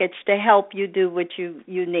package to help you do what you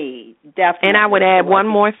need. Definitely. And I would add one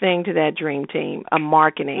more thing to that dream team: a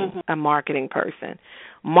marketing person.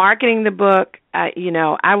 Marketing the book. I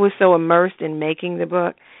was so immersed in making the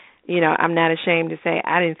book. I'm not ashamed to say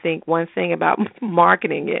I didn't think one thing about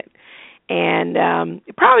marketing it. And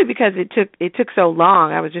probably because it took so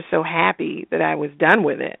long, I was just so happy that I was done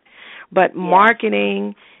with it. But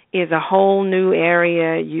marketing is a whole new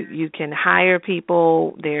area. You can hire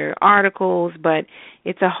people, there are articles, but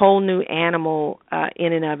it's a whole new animal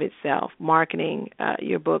in and of itself, marketing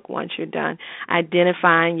your book once you're done.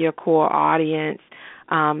 Identifying your core audience,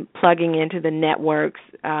 plugging into the networks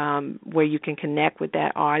where you can connect with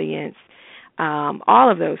that audience. All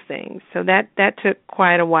of those things. So that took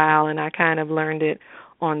quite a while, and I kind of learned it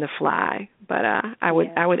on the fly. But I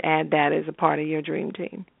would add that as a part of your dream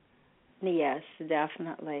team. Yes,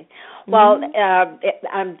 definitely. Well,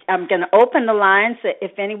 I'm going to open the lines.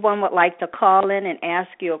 If anyone would like to call in and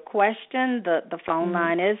ask you a question, the phone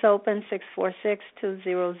line is open,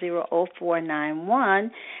 646-200-0491.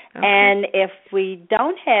 Okay. And if we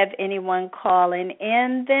don't have anyone calling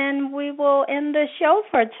in, then we will end the show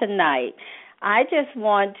for tonight. I just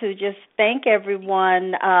want to thank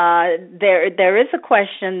everyone. There is a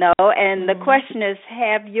question, though, and the question is,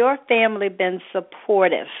 have your family been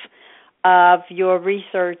supportive of your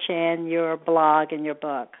research and your blog and your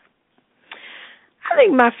book? I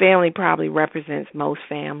think my family probably represents most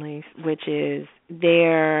families, which is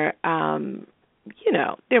they're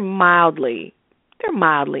mildly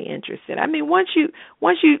interested. I mean, once you've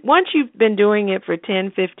been doing it for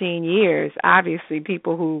 10, 15 years, obviously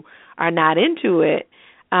people who are not into it,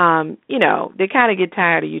 they kind of get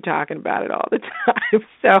tired of you talking about it all the time.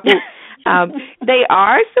 So they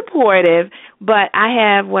are supportive, but I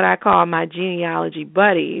have what I call my genealogy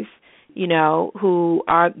buddies, those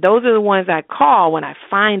are the ones I call when I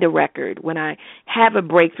find a record, when I have a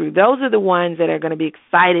breakthrough. Those are the ones that are going to be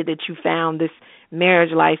excited that you found this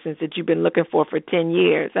marriage license that you've been looking for 10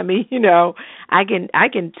 years. I mean, I can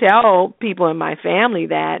tell people in my family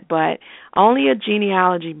that, but only a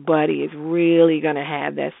genealogy buddy is really going to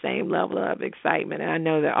have that same level of excitement. And I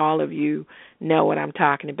know that all of you know what I'm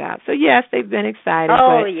talking about. So, yes, they've been excited.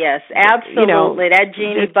 Oh, yes, absolutely. That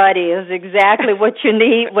genie buddy is exactly what you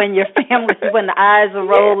need when your family, when the eyes are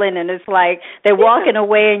rolling and it's like they're walking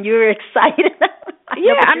away and you're excited.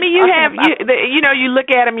 I mean, you look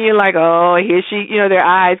at them and you're like, oh, here she, their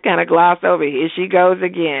eyes kind of gloss over. Here she goes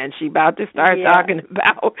again. She about to start talking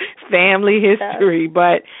about family history.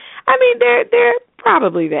 But, I mean, they're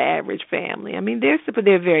probably the average family. I mean, they're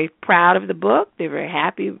very proud of the book. They're very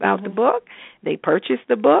happy about the book. They purchased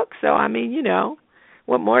the book. So, I mean,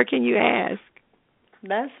 what more can you ask?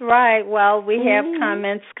 That's right. Well, we have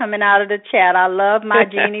comments coming out of the chat. I love my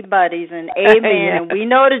genie buddies, and amen. And we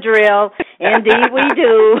know the drill. Indeed, we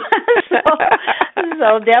do.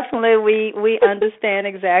 so definitely we understand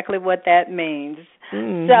exactly what that means.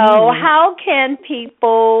 Mm-hmm. So how can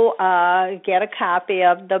people get a copy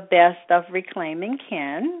of The Best of Reclaiming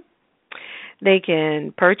Ken? They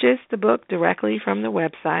can purchase the book directly from the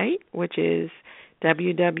website, which is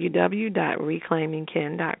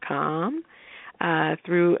www.reclaimingken.com.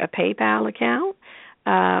 Through a PayPal account,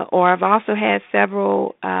 or I've also had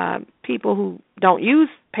several people who don't use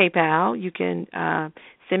PayPal. You can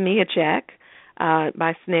send me a check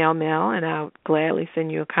by snail mail, and I'll gladly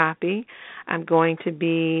send you a copy. I'm going to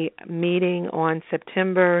be meeting on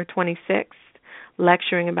September 26th,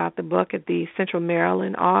 lecturing about the book at the Central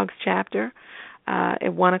Maryland AUGS chapter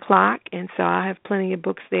at 1 o'clock, and so I have plenty of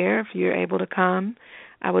books there. If you're able to come,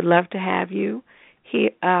 I would love to have you.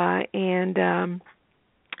 and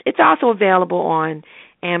it's also available on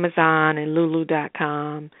Amazon and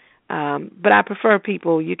Lulu.com. But I prefer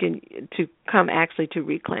people to come actually to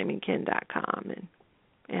reclaimingkin.com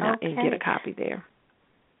and get a copy there.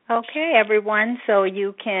 Okay, everyone. So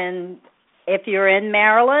you can, if you're in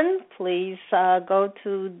Maryland, please go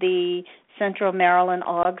to the Central Maryland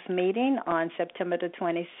AUGS meeting on September the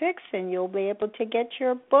 26th, and you'll be able to get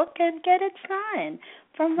your book and get it signed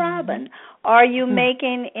from Robyn. Are you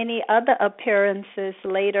making any other appearances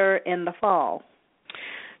later in the fall?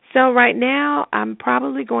 So right now, I'm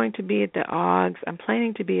probably going to be at the AUGS. I'm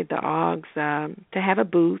planning to be at the AUGS to have a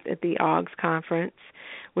booth at the AUGS conference,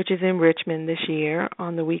 which is in Richmond this year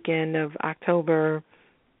on the weekend of October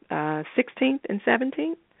 16th and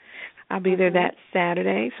 17th. I'll be there that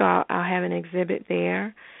Saturday, so I'll have an exhibit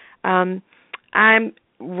there. I'm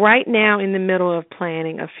right now in the middle of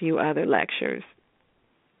planning a few other lectures,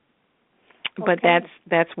 but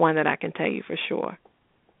that's one that I can tell you for sure.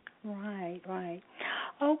 Right.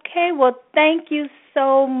 Okay, well, thank you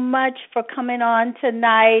so much for coming on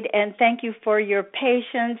tonight, and thank you for your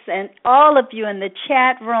patience, and all of you in the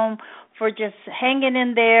chat room for just hanging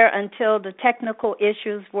in there until the technical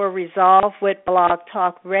issues were resolved with Blog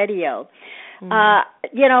Talk Radio.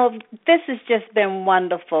 This has just been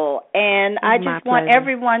wonderful, and I just want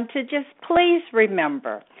everyone to just please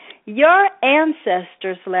remember, your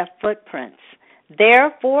ancestors left footprints.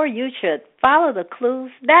 Therefore, you should follow the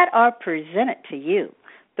clues that are presented to you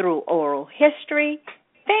through oral history,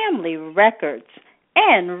 family records,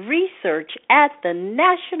 and research at the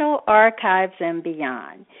National Archives and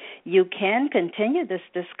beyond. You can continue this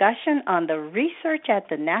discussion on the Research at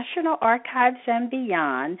the National Archives and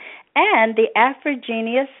Beyond and the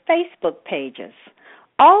Afrogenius Facebook pages.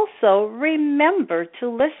 Also, remember to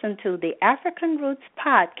listen to the African Roots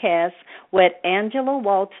podcast with Angela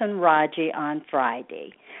Walton-Raji on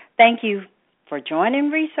Friday. Thank you for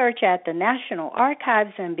joining Research at the National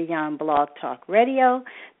Archives and Beyond Blog Talk Radio.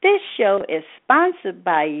 This show is sponsored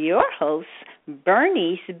by your hosts,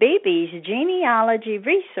 Bernice Beebe's Genealogy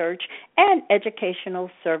Research and Educational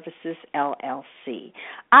Services, LLC.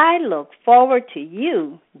 I look forward to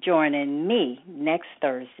you joining me next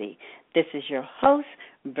Thursday. This is your host,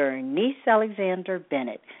 Bernice Alexander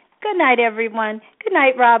Bennett. Good night, everyone. Good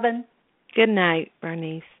night, Robyn. Good night,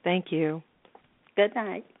 Bernice. Thank you. Good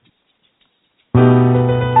night.